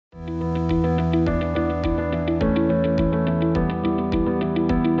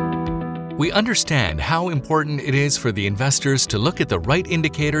We understand how important it is for the investors to look at the right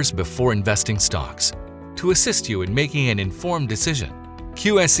indicators before investing stocks. To assist you in making an informed decision,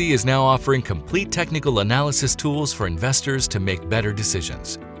 QSE is now offering complete technical analysis tools for investors to make better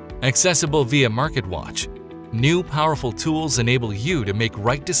decisions. Accessible via MarketWatch, new powerful tools enable you to make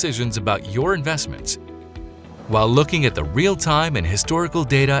right decisions about your investments while looking at the real-time and historical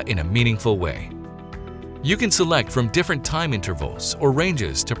data in a meaningful way. You can select from different time intervals or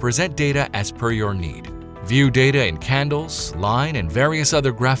ranges to present data as per your need. View data in candles, line, and various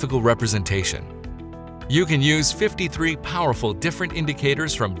other graphical representation. You can use 53 powerful different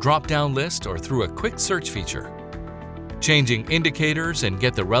indicators from drop-down list or through a quick search feature. Changing indicators and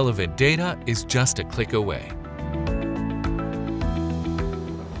get the relevant data is just a click away.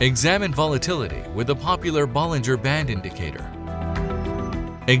 Examine volatility with the popular Bollinger Band indicator.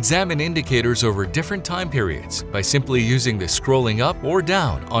 Examine indicators over different time periods by simply using the scrolling up or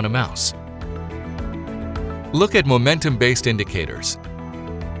down on a mouse. Look at momentum-based indicators,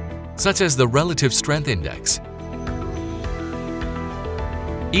 such as the Relative Strength Index.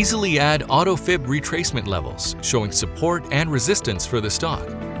 Easily add auto-fib retracement levels, showing support and resistance for the stock.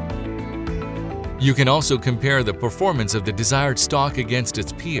 You can also compare the performance of the desired stock against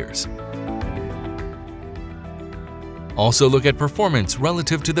its peers. Also look at performance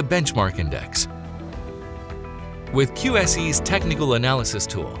relative to the benchmark index. With QSE's technical analysis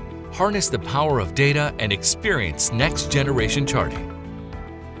tool, harness the power of data and experience next-generation charting.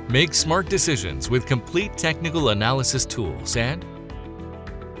 Make smart decisions with complete technical analysis tools and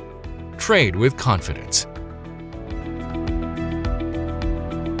trade with confidence.